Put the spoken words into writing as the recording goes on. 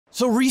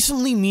So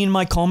recently, me and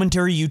my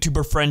commentary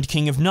YouTuber friend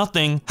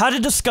KingOfNothing had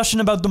a discussion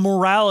about the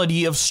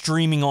morality of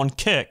streaming on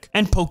Kick,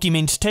 and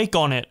Pokemon's take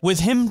on it, with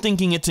him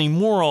thinking it's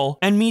immoral,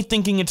 and me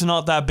thinking it's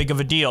not that big of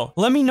a deal.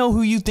 Let me know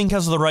who you think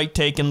has the right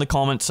take in the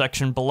comment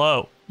section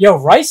below. Yo,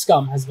 Rice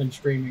Gum has been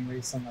streaming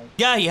recently.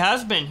 Yeah, he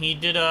has been. He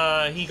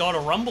got a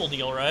Rumble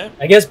deal, right?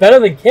 I guess better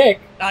than Kick.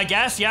 I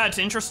guess, yeah, it's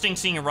interesting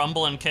seeing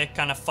Rumble and Kick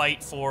kind of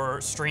fight for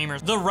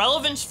streamers. The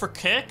relevance for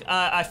Kick,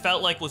 I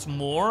felt like was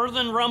more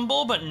than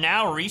Rumble, but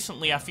now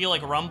recently I feel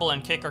like Rumble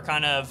and Kick are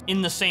kind of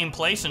in the same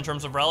place in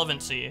terms of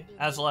relevancy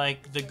as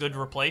like the good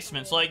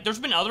replacements. Like there's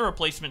been other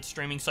replacement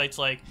streaming sites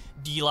like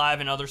DLive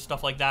and other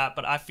stuff like that,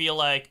 but I feel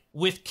like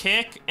with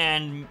Kick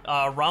and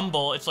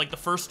Rumble, it's like the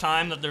first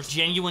time that there's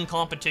genuine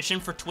competition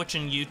for Twitch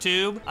and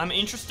YouTube. I'm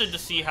interested to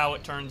see how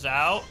it turns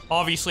out.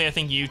 Obviously, I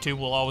think YouTube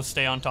will always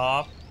stay on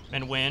top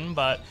and win,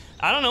 but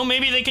I don't know,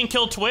 maybe they can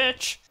kill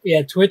Twitch.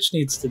 Yeah, Twitch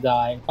needs to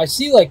die. I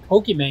see like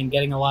Pokimane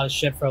getting a lot of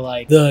shit for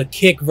like the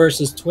Kick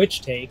versus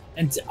Twitch take,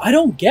 and I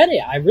don't get it.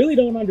 I really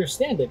don't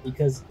understand it,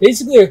 because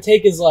basically her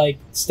take is like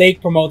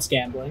Stake promotes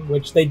gambling,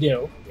 which they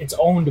do. It's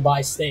owned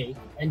by Stake,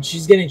 and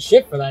she's getting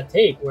shit for that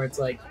take, where it's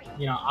like,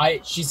 you know,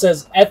 she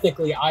says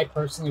ethically, I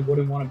personally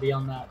wouldn't want to be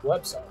on that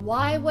website.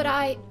 Why would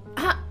I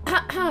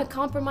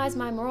compromise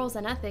my morals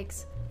and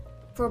ethics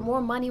for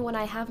more money when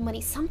I have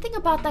money? Something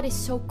about that is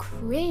so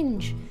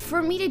cringe.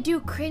 For me to do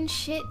cringe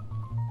shit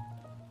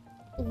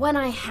when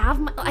I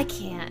have I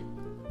can't.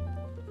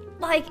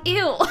 Like,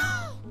 ew.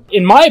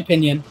 In my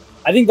opinion,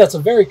 I think that's a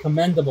very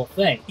commendable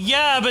thing.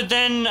 Yeah, but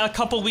then a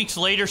couple weeks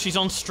later, she's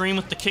on stream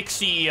with the Kick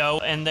CEO,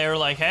 and they're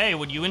like, hey,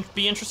 would you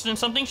be interested in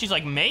something? She's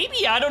like,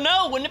 maybe, I don't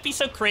know. Wouldn't it be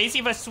so crazy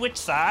if I switch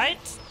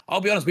sides?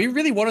 I'll be honest, we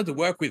really wanted to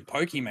work with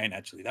Pokimane,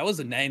 actually. That was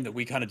a name that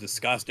we kind of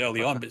discussed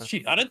early on, but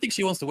I don't think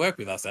she wants to work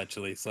with us,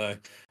 actually. So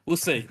we'll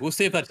see. We'll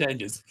see if that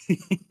changes.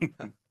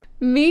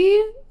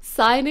 Me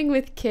signing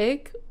with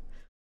Kick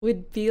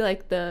would be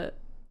like the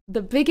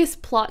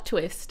biggest plot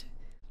twist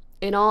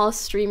in all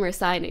streamer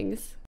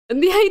signings.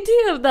 And the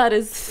idea of that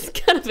is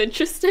kind of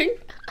interesting.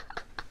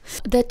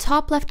 The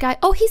top left guy,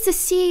 oh, he's the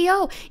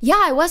CEO.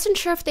 Yeah, I wasn't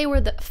sure if they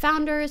were the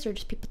founders or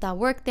just people that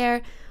work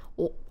there.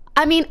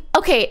 I mean,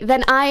 okay,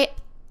 then I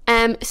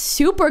am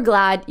super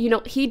glad, you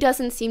know, he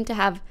doesn't seem to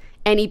have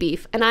any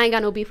beef, and I ain't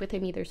got no beef with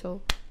him either,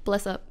 so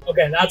bless up.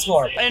 Okay, that's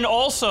hard. And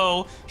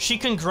also, she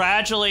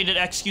congratulated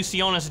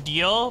XQC on his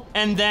deal,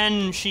 and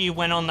then she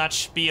went on that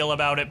spiel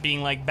about it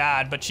being like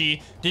bad, but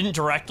she didn't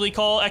directly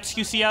call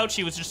XQC out.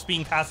 She was just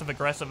being passive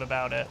aggressive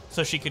about it,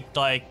 so she could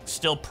like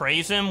still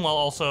praise him while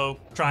also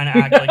trying to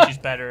act like she's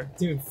better.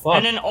 Dude, fuck.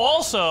 And then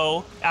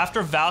also,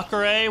 after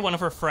Valkyrae, one of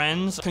her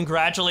friends,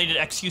 congratulated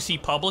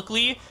XQC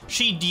publicly,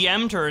 she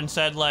DM'd her and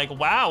said like,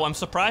 wow, I'm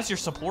surprised you're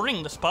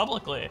supporting this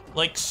publicly.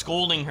 Like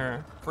scolding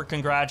her for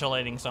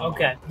congratulating someone.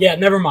 Okay, yeah,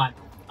 never mind.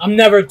 I'm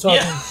never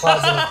talking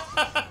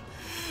positive.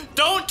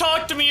 Don't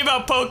talk to me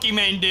about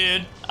Pokimane,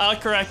 dude. I'll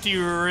correct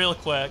you real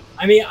quick.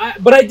 I mean,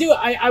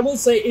 I will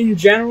say in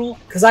general,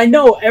 because I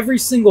know every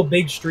single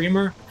big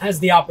streamer has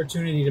the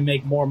opportunity to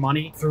make more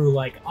money through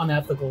like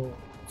unethical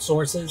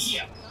sources,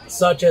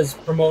 such as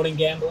promoting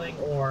gambling,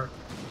 or,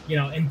 you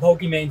know, in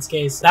Pokimane's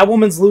case, that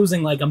woman's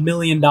losing like $1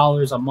 million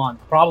a month,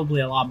 probably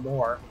a lot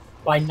more,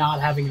 by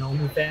not having an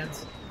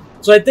OnlyFans.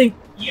 So I think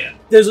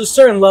there's a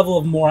certain level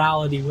of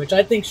morality which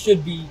I think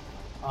should be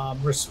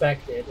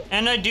respected.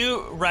 And I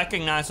do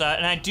recognize that,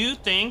 and I do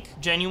think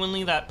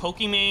genuinely that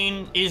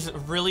Pokimane is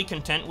really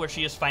content where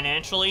she is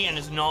financially and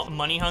is not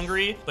money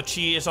hungry, but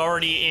she is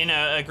already in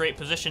a great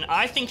position.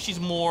 I think she's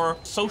more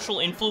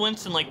social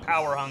influence and like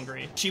power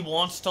hungry. She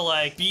wants to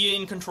like be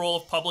in control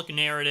of public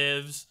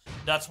narratives.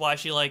 That's why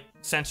she like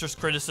censors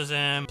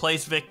criticism,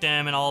 plays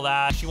victim and all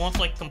that. She wants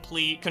like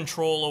complete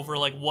control over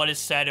like what is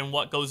said and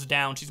what goes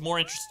down. She's more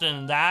interested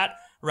in that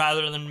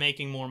rather than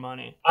making more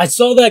money. I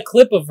saw that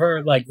clip of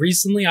her like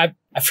recently. I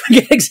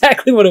forget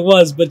exactly what it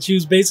was, but she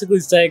was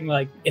basically saying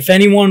like, if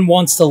anyone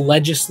wants to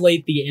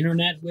legislate the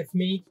internet with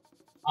me,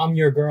 I'm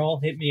your girl,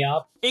 hit me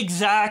up.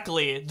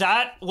 Exactly.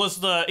 That was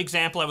the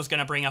example I was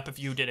gonna bring up if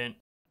you didn't.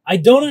 I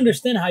don't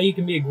understand how you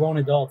can be a grown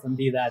adult and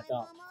be that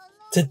dumb.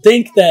 To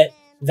think that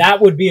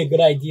that would be a good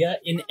idea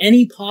in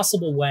any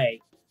possible way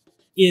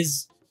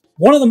is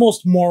one of the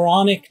most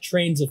moronic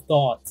trains of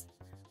thought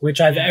which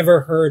I've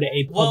ever heard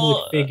a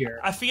public figure.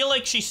 I feel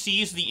like she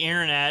sees the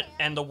internet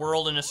and the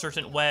world in a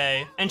certain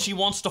way, and she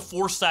wants to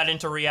force that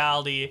into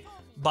reality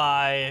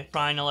by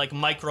trying to like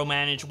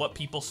micromanage what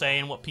people say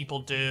and what people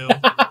do.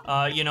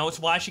 You know, it's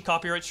why she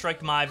copyright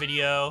striked my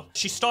video.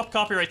 She stopped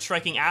copyright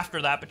striking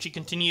after that, but she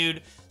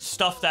continued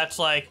stuff that's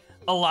like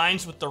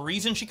aligns with the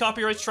reason she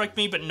copyright striked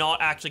me, but not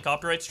actually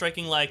copyright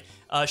striking. Like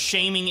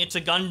shaming It's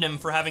a Gundam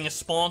for having a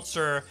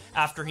sponsor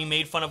after he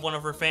made fun of one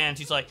of her fans.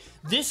 He's like,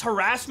 this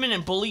harassment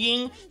and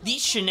bullying,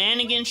 these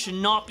shenanigans should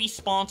not be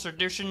sponsored.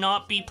 There should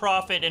not be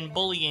profit in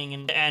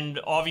bullying. And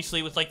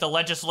obviously with like the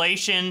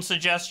legislation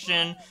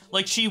suggestion,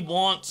 like she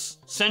wants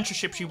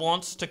censorship. She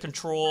wants to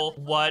control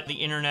what the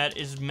internet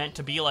is meant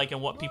to be like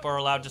and what people are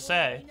allowed to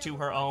say to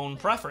her own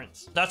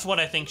preference. That's what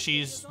I think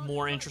she's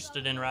more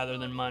interested in rather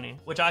than money,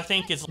 which I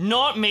think is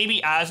not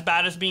maybe as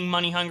bad as being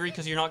money hungry,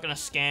 because you're not going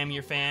to scam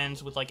your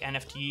fans with like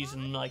NFTs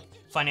and like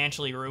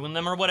financially ruin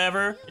them or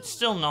whatever. It's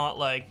still not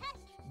like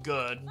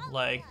good.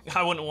 Like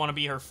I wouldn't want to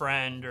be her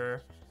friend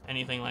or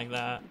anything like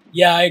that.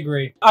 Yeah, I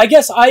agree. I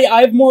guess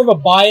I have more of a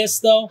bias,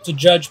 though, to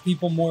judge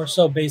people more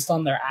so based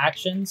on their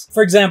actions.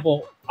 For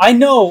example, I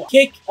know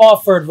Kick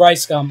offered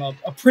RiceGum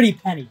a pretty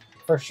penny,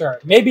 for sure.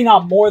 Maybe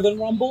not more than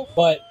Rumble,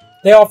 but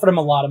they offered him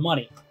a lot of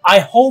money. I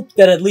hope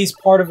that at least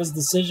part of his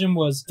decision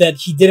was that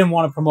he didn't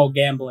want to promote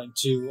gambling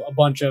to a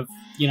bunch of,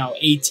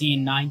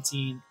 18,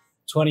 19,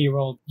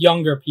 20-year-old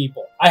younger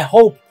people. I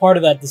hope part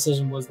of that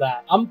decision was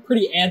that. I'm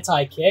pretty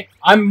anti-Kick.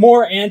 I'm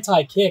more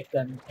anti-Kick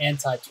than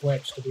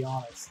anti-Twitch, to be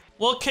honest.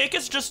 Well, Kick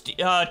is just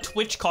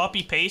Twitch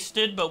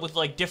copy-pasted, but with,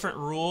 like, different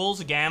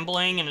rules,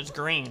 gambling, and it's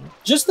green.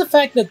 Just the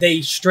fact that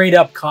they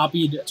straight-up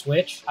copied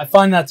Twitch, I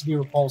find that to be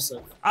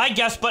repulsive. I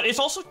guess, but it's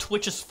also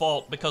Twitch's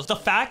fault, because the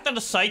fact that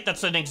a site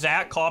that's an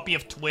exact copy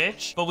of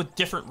Twitch, but with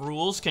different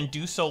rules, can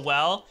do so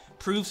well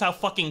proves how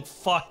fucking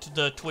fucked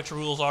the Twitch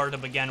rules are to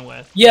begin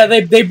with. Yeah,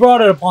 they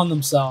brought it upon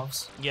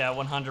themselves. Yeah,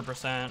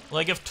 100%.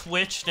 Like, if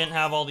Twitch didn't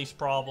have all these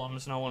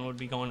problems, no one would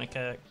be going to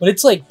Kick. But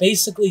it's, like,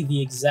 basically the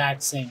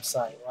exact same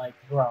site. Like,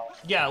 bro.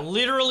 Yeah,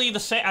 literally the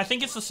same. I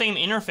think it's the same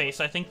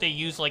interface. I think they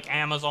use, like,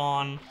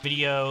 Amazon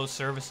Video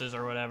Services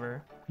or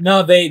whatever.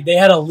 No, they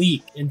had a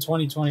leak in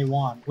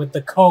 2021 with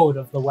the code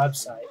of the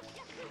website.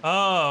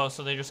 Oh,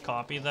 so they just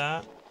copied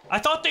that? I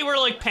thought they were,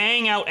 like,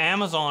 paying out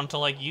Amazon to,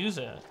 like, use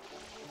it.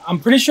 I'm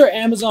pretty sure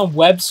Amazon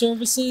Web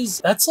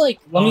Services, that's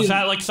like... Is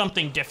that like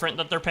something different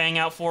that they're paying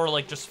out for?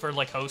 Like just for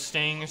like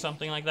hosting or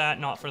something like that?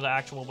 Not for the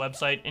actual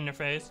website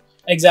interface?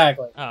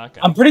 Exactly. Oh, okay.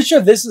 I'm pretty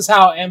sure this is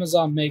how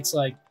Amazon makes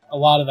like a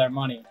lot of their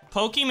money.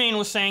 Pokimane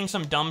was saying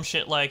some dumb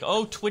shit like,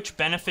 oh, Twitch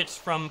benefits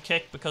from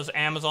Kick because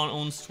Amazon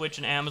owns Twitch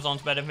and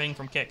Amazon's benefiting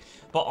from Kick.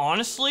 But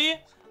honestly,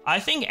 I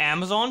think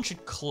Amazon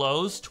should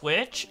close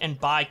Twitch and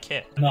buy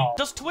Kick. No.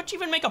 Does Twitch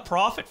even make a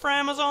profit for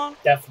Amazon?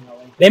 Definitely.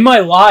 They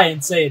might lie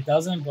and say it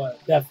doesn't, but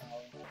definitely.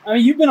 I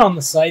mean, you've been on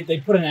the site. They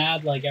put an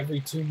ad like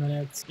every 2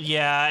 minutes.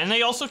 Yeah, and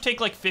they also take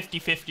like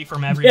 50-50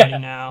 from everybody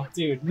now.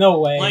 Dude, no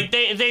way. Like,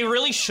 they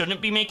really shouldn't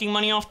be making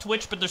money off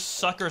Twitch, but there's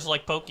suckers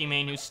like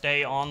Pokimane who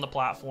stay on the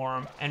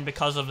platform, and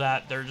because of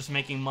that, they're just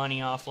making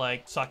money off,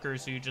 like,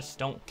 suckers who just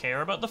don't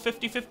care about the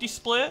 50-50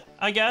 split,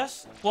 I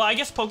guess. Well, I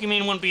guess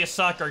Pokimane wouldn't be a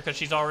sucker because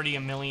she's already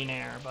a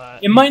millionaire,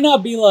 but... It might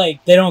not be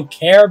like they don't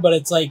care, but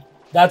it's like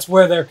that's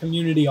where their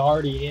community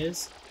already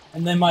is.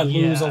 And they might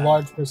lose a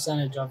large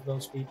percentage of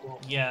those people.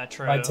 Yeah,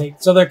 true.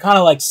 So they're kind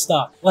of like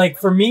stuck. Like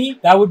for me,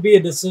 that would be a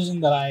decision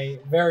that I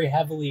very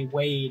heavily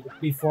weighed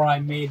before I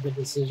made the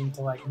decision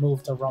to like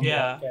move to Rumble.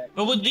 Yeah,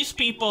 but with these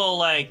people,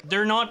 like,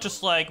 they're not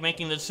just like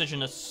making the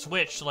decision to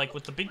switch. Like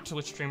with the big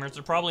Twitch streamers,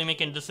 they're probably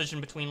making a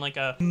decision between like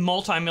a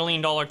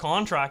multi-million-dollar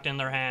contract in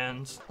their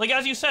hands. Like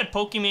as you said,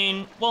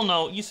 Pokimane. Well,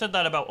 no, you said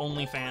that about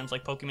OnlyFans.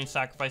 Like Pokimane's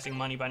sacrificing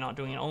money by not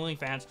doing an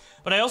OnlyFans.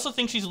 But I also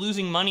think she's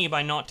losing money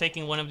by not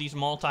taking one of these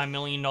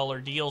multi-million-dollar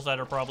deals that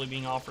are probably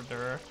being offered to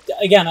her.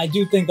 Again, I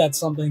do think that's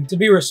something to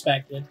be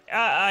respected.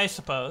 I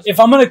suppose. If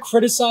I'm going to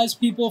criticize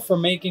people for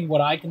making what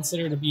I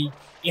consider to be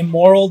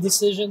immoral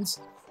decisions,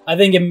 I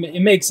think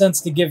it makes sense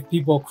to give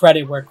people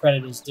credit where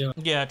credit is due.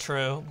 Yeah,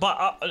 true.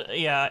 But,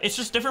 yeah, it's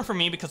just different for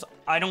me because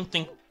I don't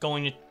think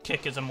going to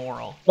Kick is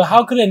immoral. But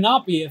how could it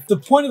not be? If the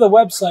point of the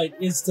website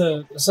is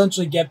to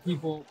essentially get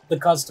people, the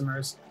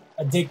customers,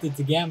 addicted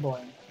to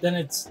gambling, then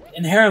it's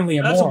inherently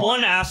immoral. That's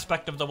one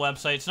aspect of the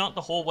website. It's not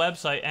the whole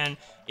website. And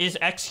is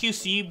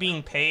XQC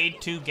being paid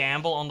to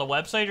gamble on the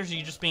website, or is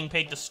he just being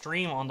paid to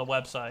stream on the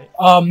website?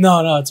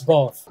 No, it's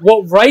both.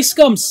 What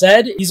RiceGum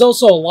said, he's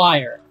also a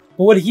liar.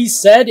 But what he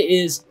said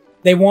is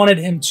they wanted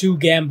him to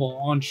gamble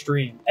on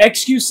stream.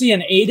 XQC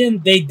and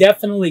Aiden, they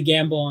definitely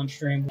gamble on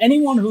stream.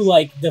 Anyone who,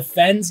 like,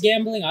 defends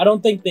gambling, I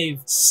don't think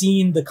they've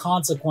seen the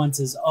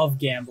consequences of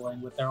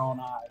gambling with their own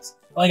eyes.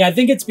 Like, I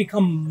think it's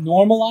become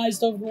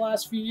normalized over the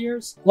last few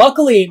years.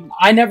 Luckily,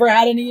 I never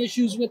had any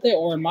issues with it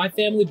or in my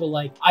family, but,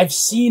 like, I've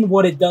seen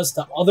what it does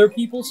to other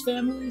people's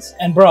families.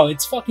 And, bro,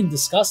 it's fucking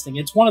disgusting.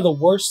 It's one of the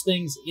worst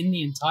things in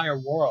the entire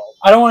world.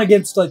 I don't want to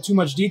get into, like, too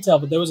much detail,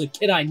 but there was a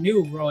kid I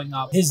knew growing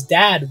up. His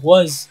dad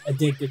was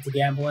addicted to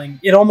gambling.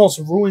 It almost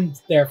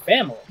ruined their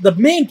family. The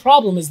main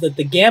problem is that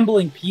the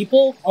gambling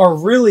people are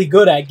really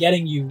good at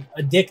getting you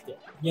addicted.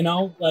 You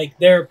know, like,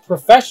 they're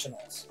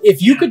professionals.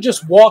 If you could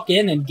just walk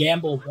in and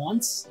gamble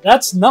once,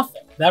 that's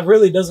nothing. that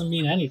really doesn't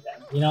mean anything.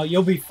 You know,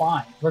 you'll be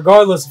fine,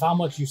 regardless of how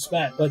much you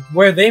spend. But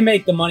where they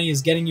make the money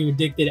is getting you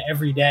addicted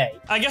every day.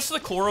 I guess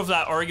the core of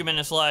that argument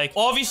is like,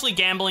 obviously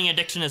gambling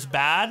addiction is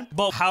bad,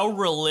 but how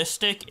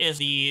realistic is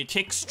the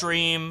Kick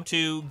stream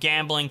to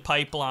gambling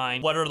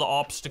pipeline? What are the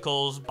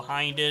obstacles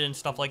behind it and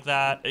stuff like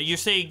that? You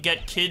say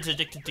get kids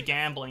addicted to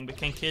gambling, but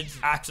can kids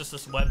access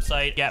this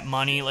website, get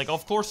money? Like,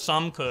 of course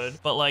some could,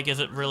 but like, is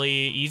it really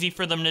easy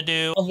for them to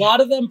do? A lot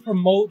of them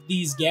promote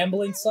these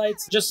gambling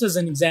sites, just as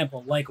an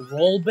example, like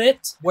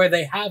Rollbit, where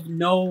they have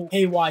no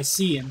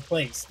KYC in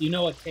place. Do you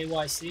know what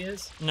KYC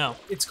is? No.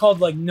 It's called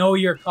like Know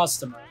Your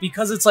Customer.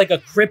 Because it's like a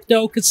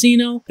crypto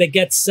casino that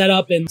gets set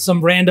up in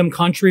some random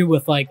country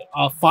with like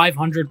a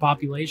 500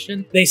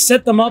 population. They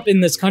set them up in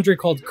this country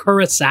called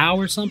Curacao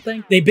or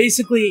something. They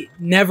basically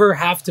never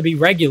have to be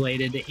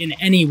regulated in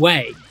any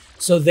way.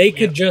 So they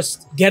could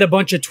just get a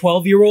bunch of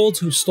 12-year-olds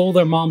who stole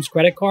their mom's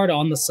credit card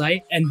on the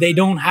site, and they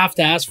don't have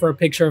to ask for a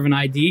picture of an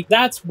ID.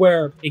 That's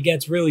where it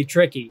gets really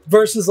tricky.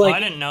 Versus like...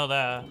 I didn't know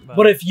that.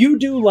 But if you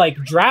do like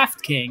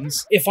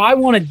DraftKings, if I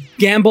want to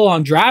gamble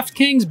on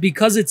DraftKings,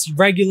 because it's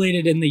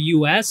regulated in the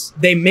US,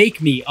 they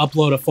make me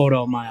upload a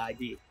photo of my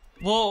ID.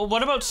 Well,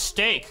 what about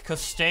Stake? Because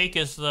Stake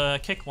is the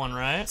Kick one,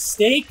 right?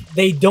 Stake,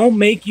 they don't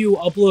make you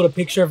upload a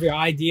picture of your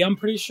ID, I'm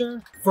pretty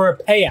sure, for a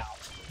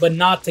payout, but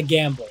not to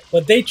gamble.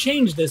 But they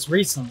changed this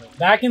recently.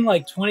 Back in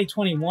like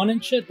 2021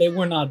 and shit, they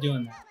were not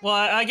doing that. Well,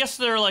 I guess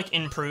they're like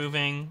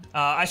improving.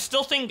 I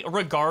still think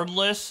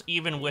regardless,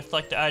 even with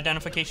like the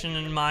identification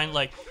in mind,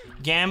 like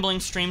gambling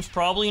streams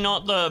probably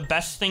not the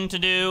best thing to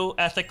do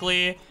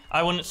ethically.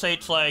 I wouldn't say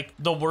it's like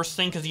the worst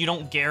thing because you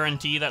don't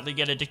guarantee that they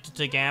get addicted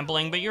to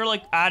gambling, but you're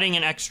like adding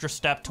an extra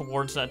step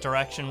towards that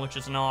direction, which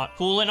is not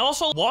cool. And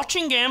also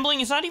watching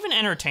gambling is not even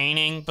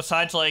entertaining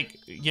besides like,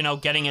 you know,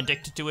 getting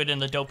addicted to it and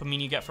the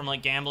dopamine you get from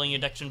like gambling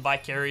addiction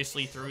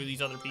vicariously through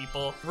these other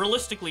people.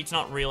 Realistically, it's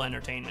not real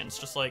entertainment. It's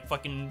just like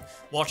fucking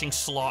watching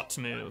slots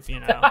move, you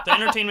know? The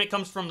entertainment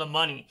comes from the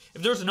money.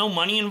 If there's no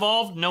money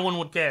involved, no one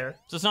would care.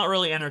 So it's not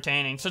really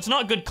entertaining. So it's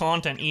not good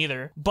content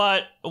either.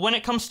 But when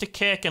it comes to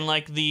Kick and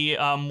like the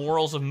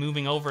morals of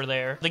moving over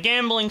there, the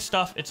gambling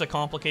stuff, it's a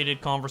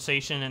complicated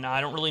conversation and I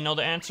don't really know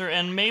the answer.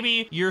 And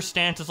maybe your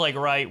stance is like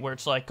right, where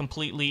it's like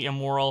completely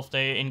immoral if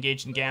they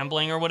engage in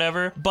gambling or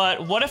whatever.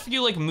 But what if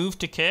you like move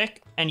to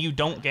Kick and you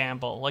don't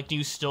gamble? Like, do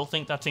you still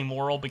think that's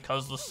immoral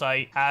because the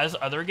site has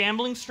other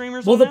gambling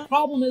streamers Well, on the it?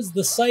 problem is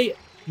the site,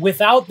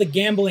 without the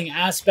gambling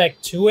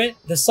aspect to it,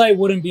 the site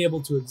wouldn't be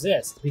able to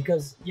exist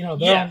because, you know,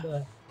 they're on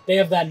the, they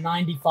have that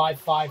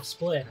 95-5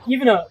 split.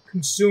 Even a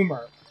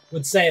consumer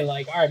would say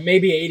like, all right,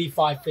 maybe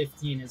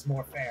 85-15 is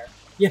more fair.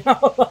 You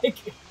know, like,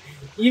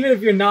 even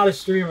if you're not a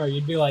streamer,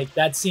 you'd be like,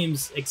 that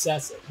seems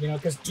excessive, you know,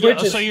 because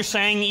Twitch is... So you're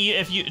saying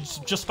if you,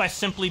 just by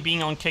simply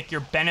being on Kick,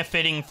 you're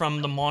benefiting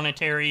from the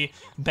monetary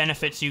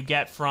benefits you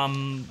get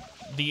from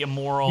the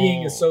immoral...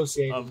 being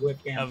associated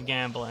with gambling. Of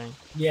gambling.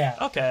 Yeah.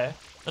 Okay.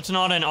 That's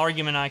not an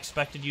argument I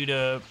expected you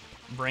to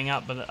bring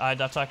up, but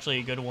that's actually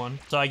a good one.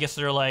 So I guess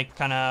they're like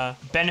kind of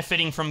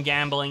benefiting from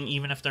gambling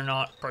even if they're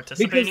not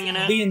participating in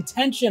it. The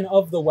intention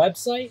of the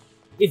website,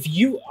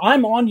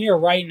 I'm on here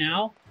right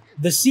now,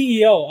 the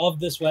CEO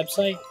of this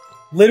website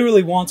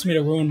literally wants me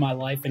to ruin my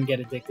life and get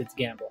addicted to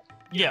gambling.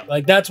 Yeah.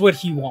 Like, that's what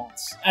he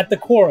wants at the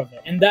core of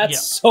it. And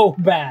that's so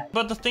bad.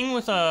 But the thing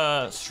with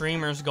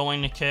streamers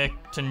going to Kick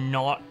to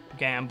not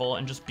gamble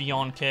and just be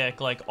on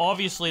Kick, like,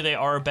 obviously they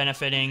are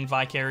benefiting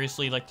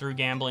vicariously, like, through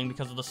gambling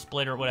because of the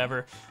split or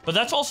whatever. But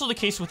that's also the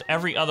case with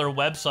every other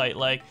website.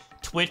 Like,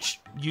 Twitch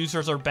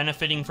users are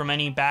benefiting from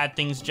any bad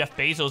things Jeff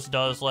Bezos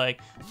does,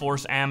 like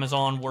force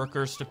Amazon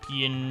workers to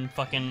pee in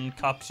fucking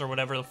cups or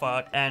whatever the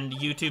fuck. And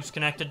YouTube's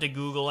connected to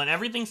Google, and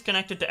everything's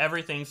connected to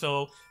everything.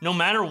 So no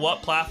matter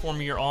what platform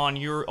you're on,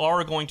 you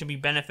are going to be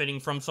benefiting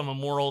from some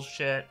immoral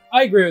shit.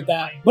 I agree with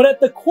that. But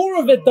at the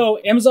core of it, though,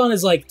 Amazon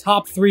is like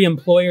top 3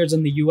 employers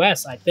in the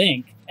US, I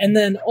think. And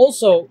then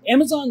also,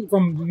 Amazon,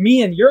 from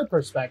me and your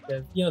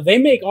perspective, you know, they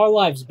make our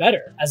lives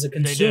better as a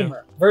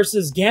consumer.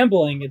 Versus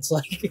gambling, it's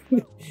like,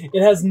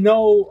 it has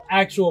no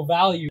actual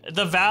value.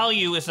 The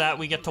value is that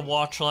we get to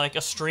watch, like,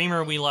 a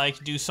streamer we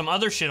like do some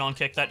other shit on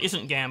Kick that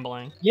isn't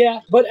gambling. Yeah,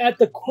 but at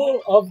the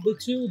core of the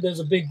two, there's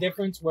a big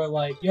difference where,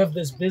 like, you have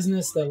this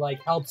business that,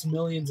 like, helps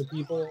millions of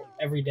people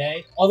every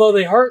day. Although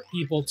they hurt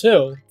people,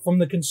 too. From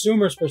the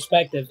consumer's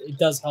perspective, it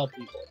does help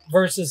people.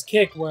 Versus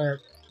Kick, where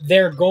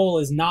their goal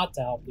is not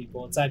to help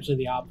people. It's actually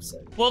the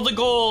opposite. Well, the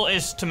goal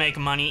is to make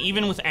money.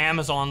 Even with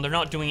Amazon, they're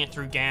not doing it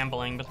through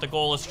gambling, but the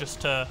goal is just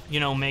to, you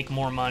know, make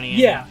more money.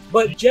 Yeah,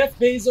 but Jeff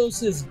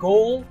Bezos'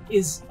 goal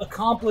is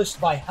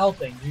accomplished by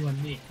helping you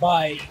and me.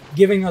 By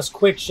giving us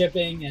quick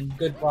shipping and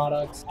good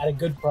products at a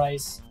good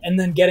price, and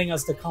then getting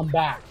us to come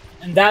back.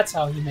 And that's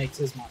how he makes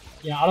his money.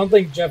 You know, I don't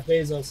think Jeff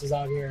Bezos is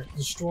out here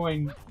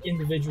destroying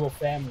individual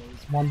families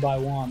one by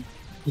one.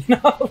 You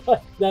know,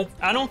 like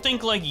I don't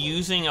think, like,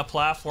 using a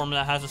platform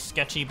that has a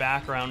sketchy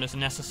background is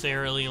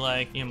necessarily,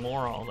 like,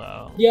 immoral,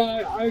 though.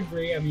 Yeah, I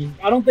agree. I mean,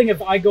 I don't think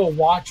if I go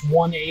watch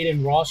one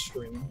Aiden Ross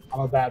stream, I'm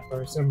a bad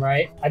person,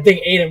 right? I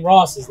think Aiden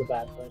Ross is the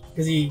bad person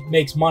because he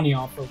makes money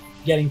off of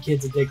getting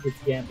kids addicted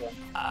to gambling.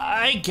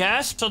 I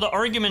guess. So the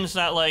argument is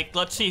that, like,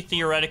 let's say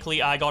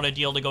theoretically I got a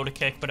deal to go to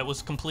Kick, but it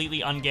was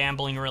completely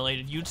ungambling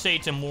related. You'd say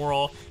it's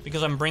immoral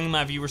because I'm bringing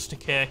my viewers to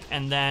Kick,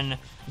 and then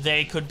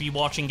they could be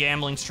watching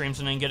gambling streams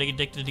and then getting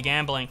addicted to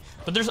gambling.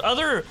 But there's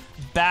other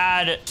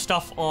bad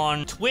stuff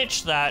on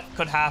Twitch that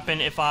could happen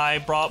if I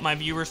brought my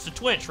viewers to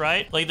Twitch,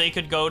 right? Like, they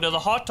could go to the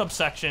hot tub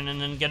section and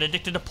then get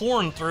addicted to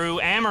porn through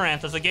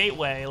Amaranth as a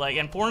gateway. Like,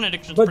 and porn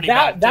addiction's pretty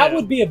bad, But that too.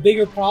 would be a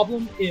bigger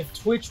problem if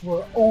Twitch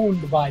were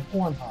owned by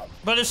Pornhub.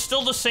 But it's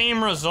still the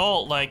same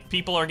result, like,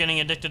 people are getting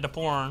addicted to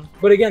porn.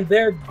 But again,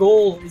 their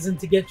goal isn't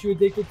to get you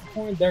addicted to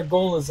porn. Their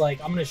goal is like,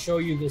 I'm going to show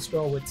you this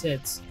girl with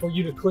tits for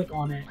you to click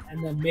on it,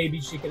 and then maybe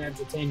she can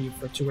entertain you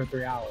for 2 or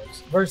 3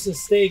 hours. Versus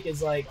Stake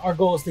is like, our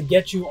goal is to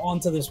get you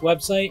onto this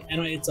website,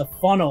 and it's a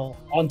funnel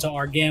onto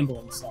our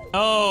gambling site.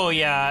 Oh,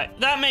 yeah.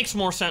 That makes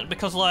more sense,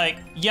 because, like,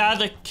 yeah,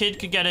 the kid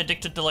could get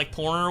addicted to, like,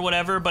 porn or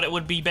whatever, but it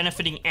would be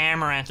benefiting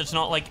Amaranth. It's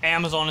not like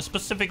Amazon is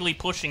specifically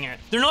pushing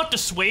it. They're not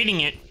dissuading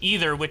it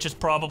either, which is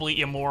probably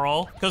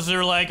immoral, because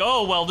they're like,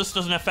 oh, well, this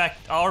doesn't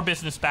affect our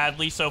business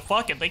badly, so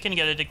fuck it, they can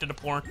get addicted to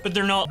porn. But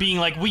they're not being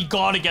like, we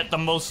gotta get the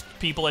most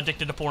people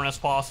addicted to porn as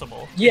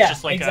possible. Yeah, it's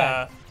just like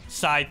exactly. a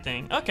side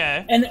thing.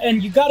 Okay.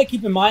 And you got to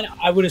keep in mind,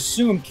 I would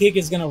assume Kick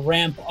is going to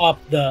ramp up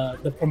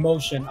the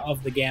promotion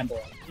of the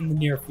gambling in the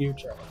near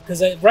future.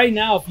 Because right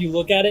now, if you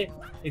look at it,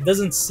 it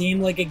doesn't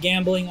seem like a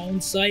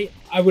gambling-owned site.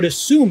 I would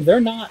assume they're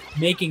not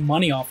making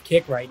money off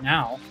Kick right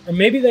now. Or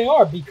maybe they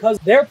are, because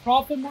their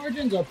profit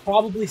margins are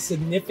probably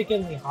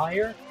significantly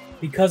higher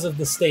because of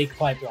the Stake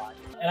pipeline.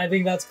 And I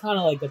think that's kind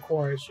of like the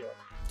core issue.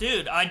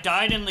 Dude, I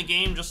died in the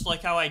game just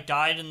like how I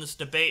died in this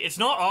debate. It's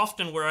not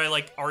often where I,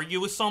 like,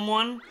 argue with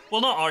someone. Well,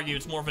 not argue,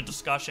 it's more of a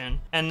discussion.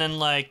 And then,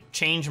 like,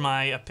 change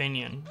my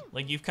opinion.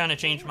 Like, you've kind of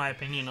changed my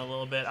opinion a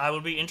little bit. I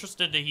would be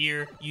interested to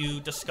hear you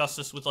discuss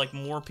this with, like,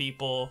 more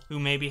people who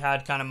maybe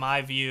had kind of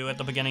my view at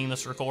the beginning of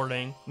this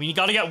recording. I mean, you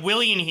gotta get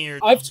Willie in here.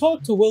 I've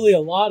talked to Willie a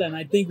lot, and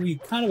I think we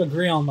kind of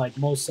agree on, like,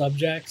 most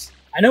subjects.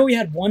 I know we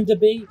had one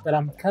debate, but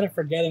I'm kind of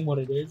forgetting what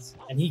it is,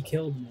 and he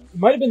killed me. It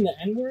might have been the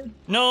N-word.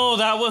 No,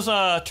 that was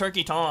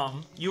Turkey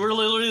Tom. You were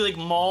literally, like,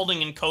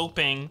 malding and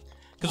coping.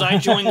 Because I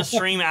joined the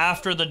stream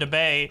after the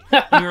debate,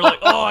 and you were like,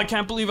 oh, I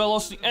can't believe I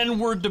lost the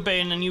N-word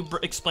debate, and then you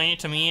explained it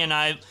to me, and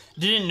I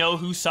didn't know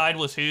whose side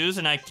was whose,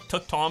 and I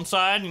took Tom's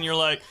side, and you're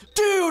like,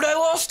 dude, I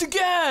lost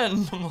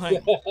again! I'm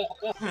like,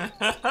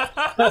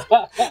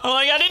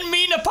 I didn't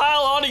mean to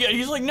pile on again.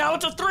 He's like, now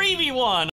it's a 3v1!